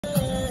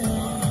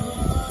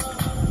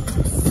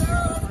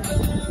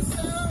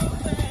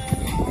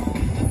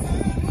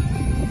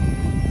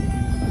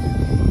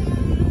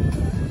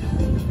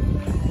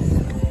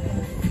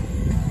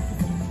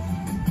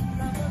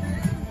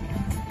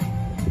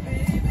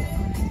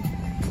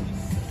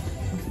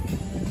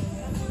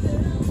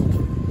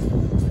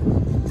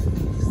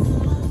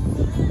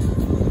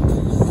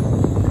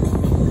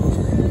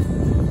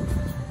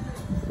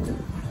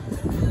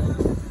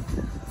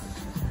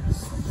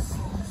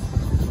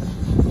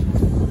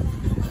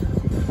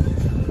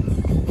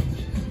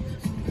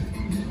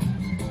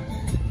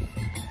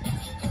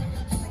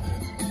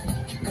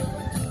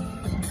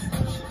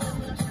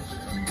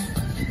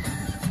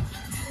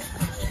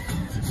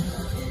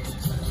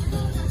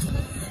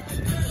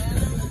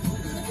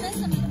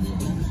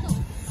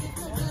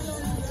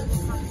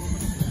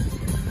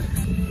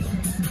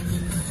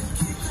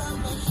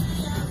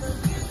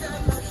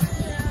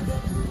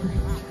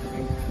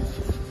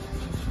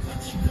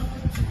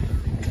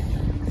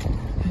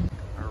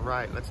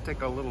right, let's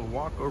take a little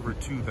walk over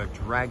to the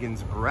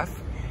Dragon's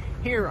Breath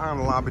here on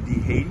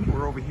Labadee, Haiti.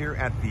 We're over here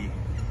at the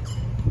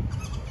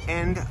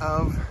end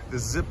of the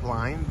zip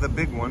line, the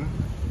big one,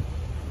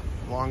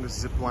 longest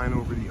zip line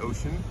over the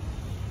ocean.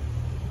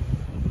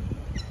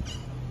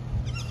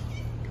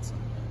 It's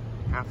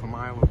half a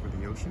mile over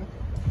the ocean,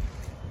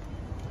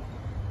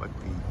 but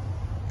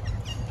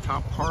the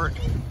top part,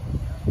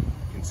 you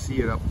can see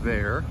it up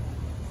there,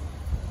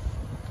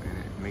 and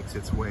it makes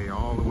its way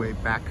all the way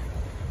back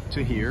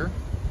to here.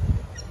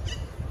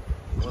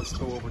 Let's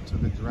go over to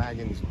the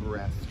Dragon's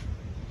Breath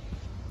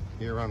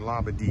here on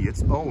Labadee.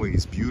 It's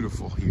always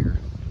beautiful here.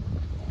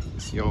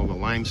 See all the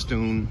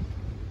limestone.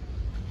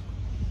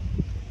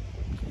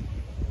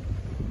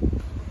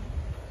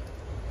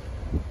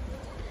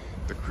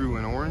 The crew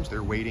in orange,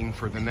 they're waiting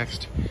for the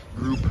next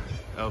group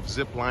of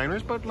zip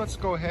liners, but let's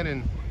go ahead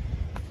and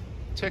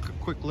take a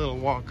quick little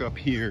walk up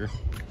here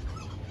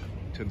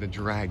to the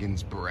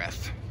Dragon's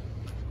Breath.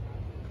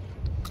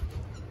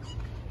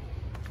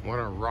 What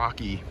a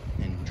rocky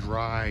and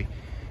dry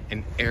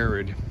and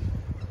arid,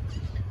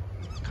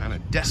 kind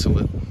of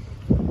desolate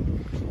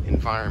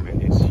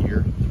environment is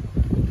here.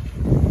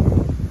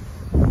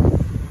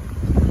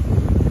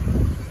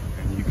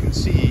 And you can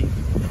see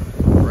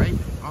right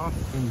off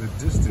in the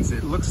distance,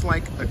 it looks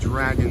like a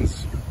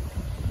dragon's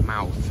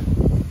mouth.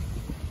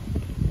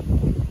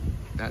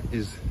 That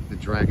is the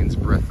Dragon's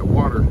Breath. The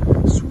water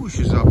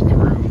swooshes up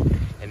through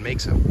and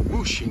makes a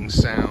whooshing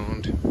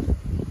sound.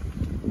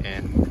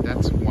 And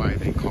that's why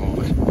they call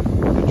it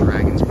the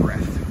Dragon's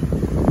Breath.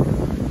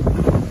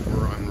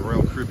 We're on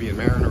Royal Caribbean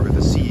Mariner over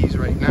the seas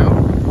right now.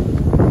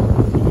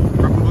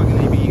 Probably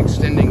going to be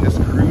extending this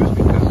cruise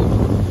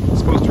because it's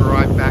supposed to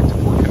arrive back to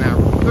Port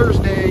Canaveral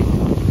Thursday,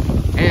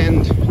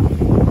 and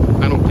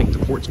I don't think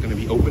the port's going to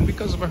be open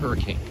because of a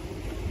hurricane.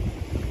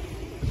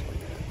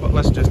 But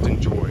let's just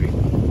enjoy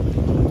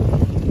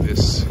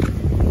this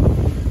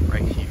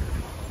right here.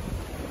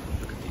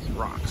 Look at these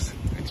rocks.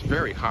 It's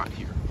very hot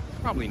here.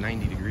 Probably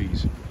 90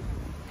 degrees.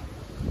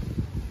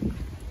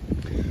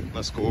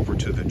 Let's go over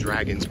to the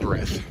Dragon's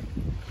Breath.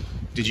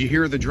 Did you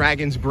hear the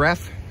Dragon's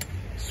Breath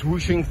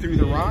swooshing through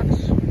the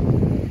rocks?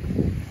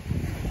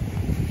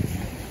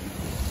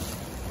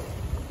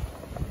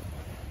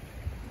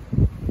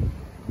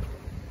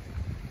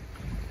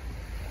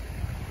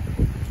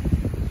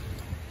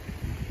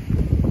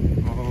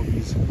 All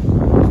these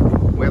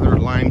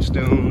weathered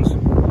limestones.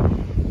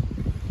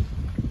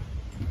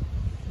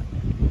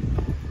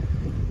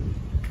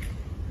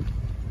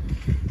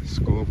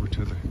 Go over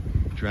to the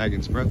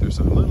Dragon's Breath. There's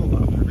a little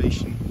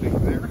observation thing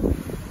there.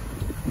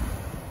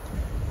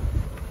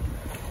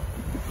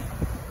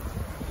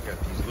 Got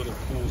these little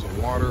pools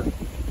of water.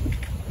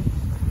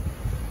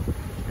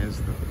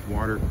 As the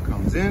water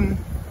comes in,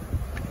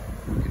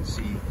 you can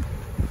see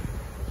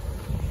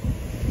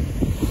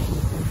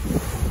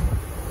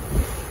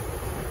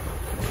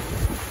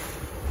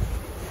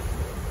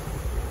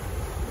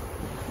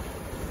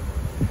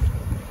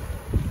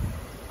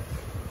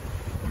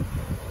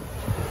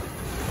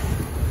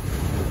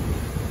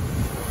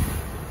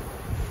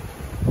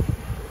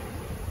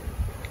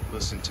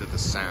listen to the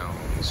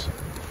sounds.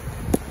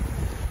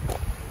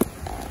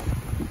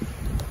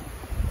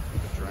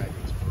 The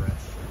Dragon's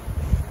Breath.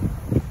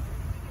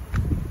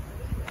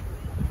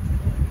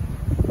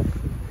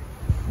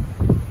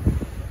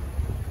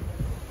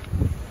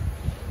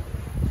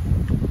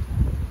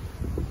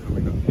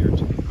 Going up here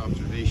to the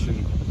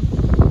observation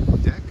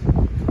deck.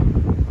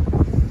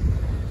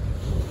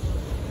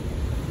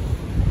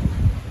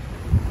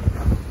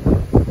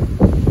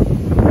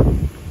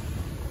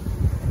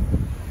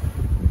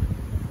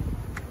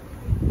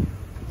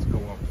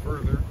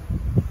 Further.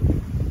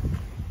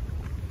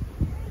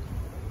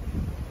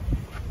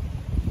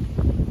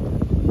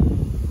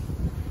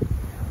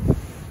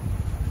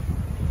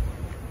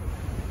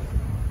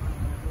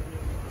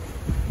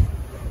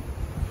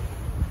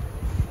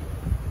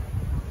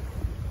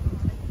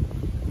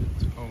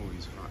 It's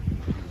always hot and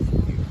beautiful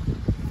here.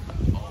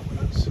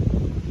 Always.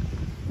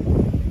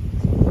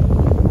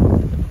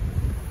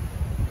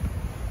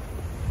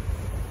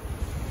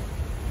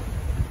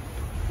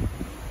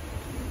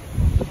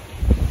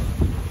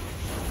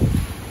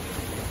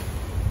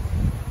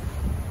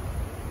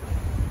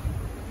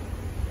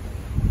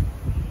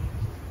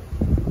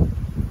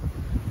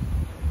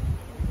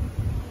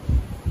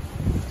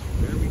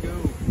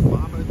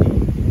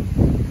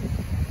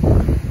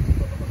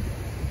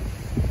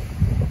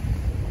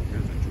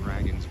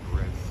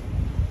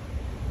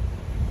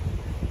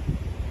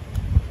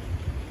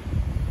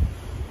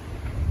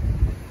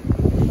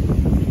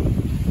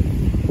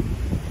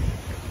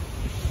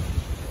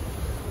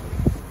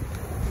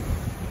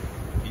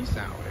 Peace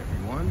out,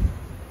 everyone.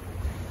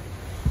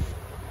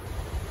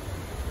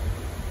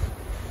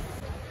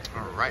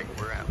 All right,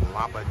 we're at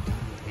Labadee,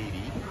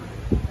 Haiti,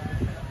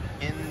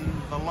 in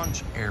the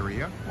lunch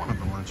area, one of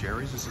the lunch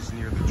areas. This is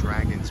near the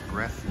Dragon's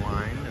Breath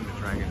line and the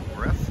Dragon's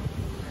Breath.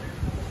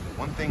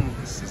 One thing,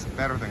 this is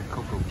better than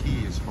Coco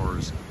Key as far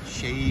as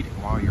shade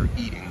while you're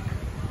eating.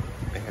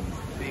 They have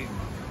big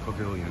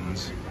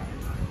pavilions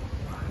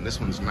And this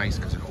one's nice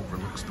because it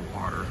overlooks the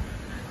water.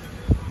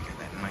 Got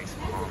that nice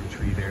palm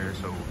tree there.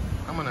 So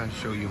I'm gonna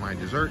show you my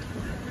dessert.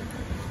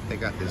 They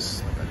got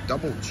this like a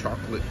double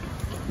chocolate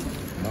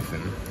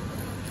muffin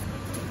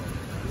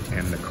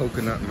and the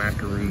coconut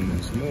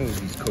macaroons. Oh,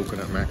 these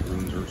coconut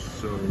macaroons are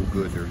so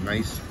good. They're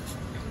nice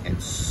and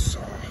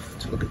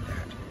soft. Look at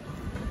that.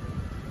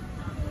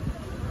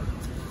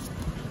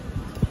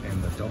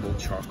 And the double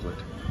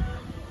chocolate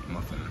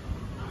muffin.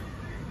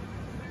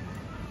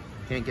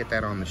 Can't get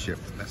that on the ship.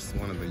 That's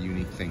one of the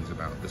unique things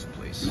about this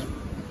place.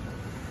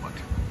 But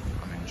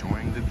I'm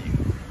enjoying the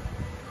view.